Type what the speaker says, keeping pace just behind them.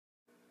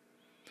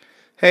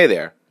Hey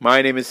there,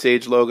 my name is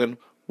Sage Logan.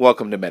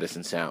 Welcome to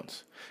Medicine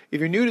Sounds. If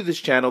you're new to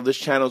this channel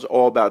is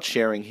all about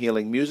sharing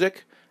healing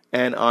music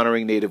and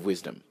honoring Native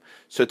wisdom.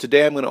 So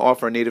today I'm going to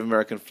offer a Native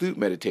American flute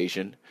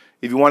meditation.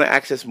 If you want to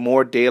access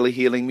more daily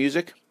healing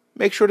music,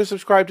 make sure to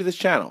subscribe to this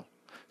channel.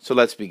 So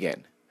let's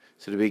begin.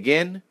 So to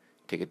begin,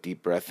 take a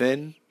deep breath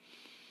in.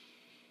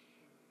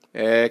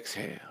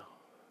 Exhale.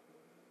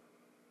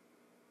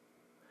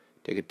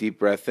 Take a deep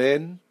breath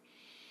in.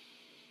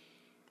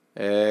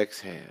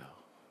 Exhale.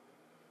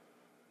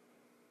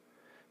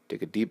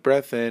 Take a deep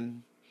breath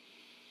in.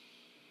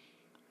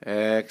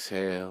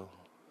 Exhale.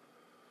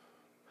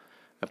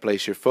 And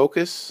place your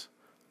focus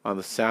on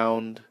the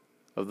sound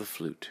of the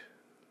flute.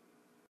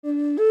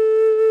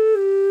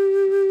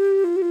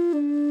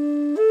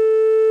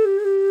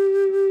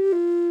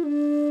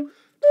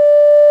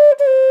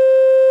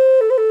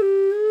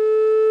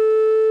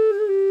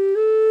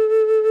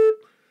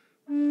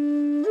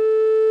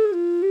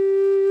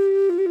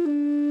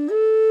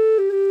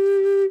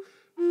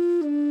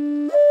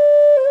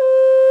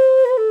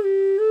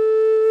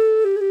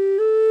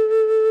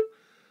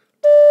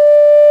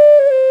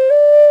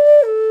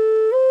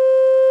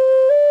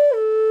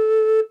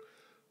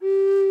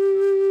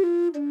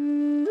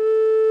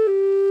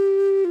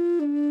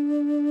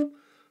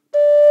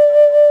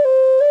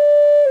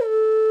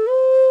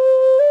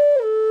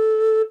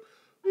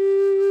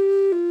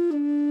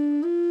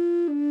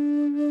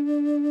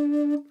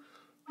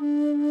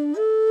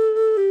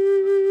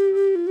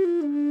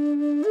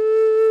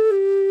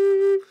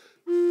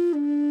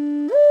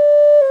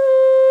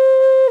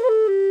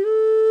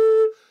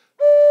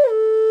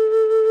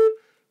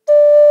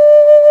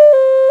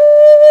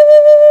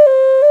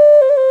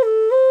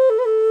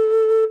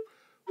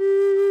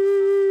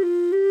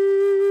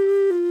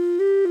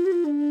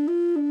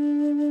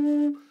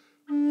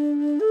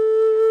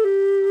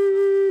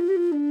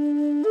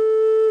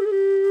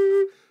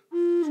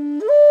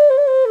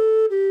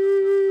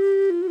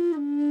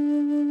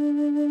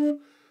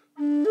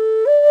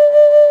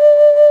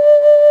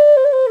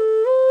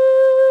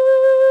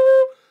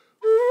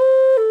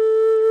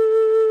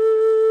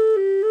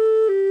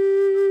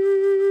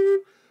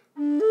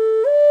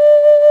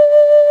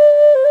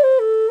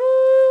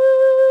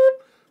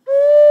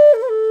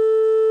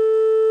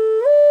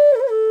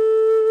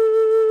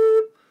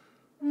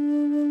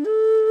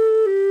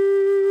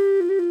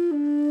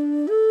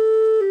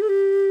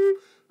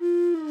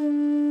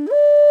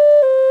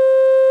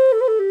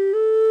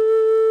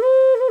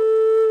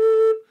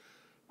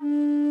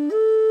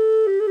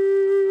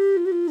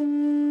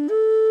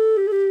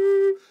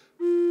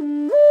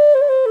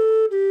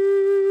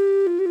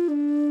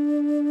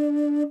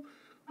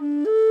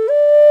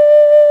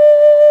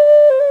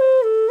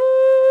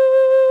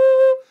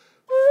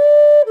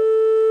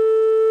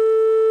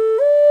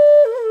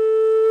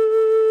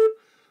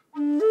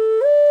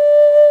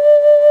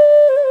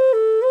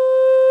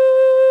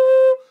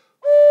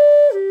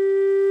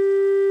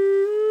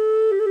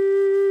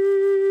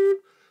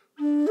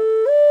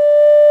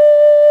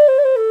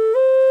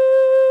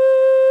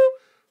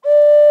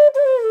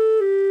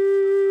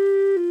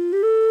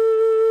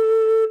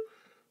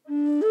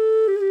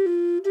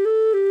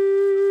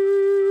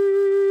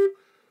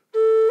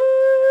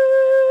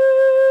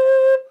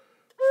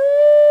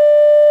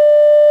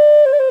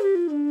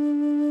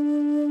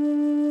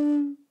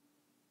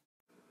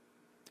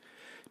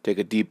 Take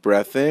a deep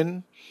breath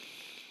in.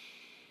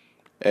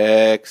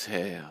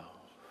 Exhale.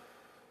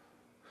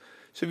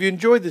 So if you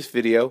enjoyed this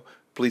video,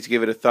 please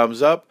give it a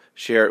thumbs up,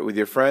 share it with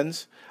your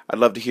friends. I'd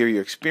love to hear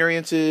your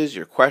experiences,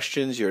 your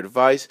questions, your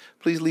advice.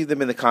 Please leave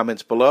them in the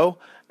comments below.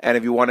 And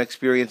if you want to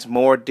experience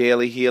more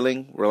daily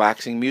healing,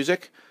 relaxing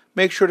music,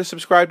 make sure to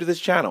subscribe to this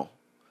channel.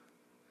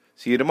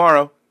 See you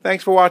tomorrow.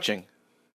 Thanks for watching.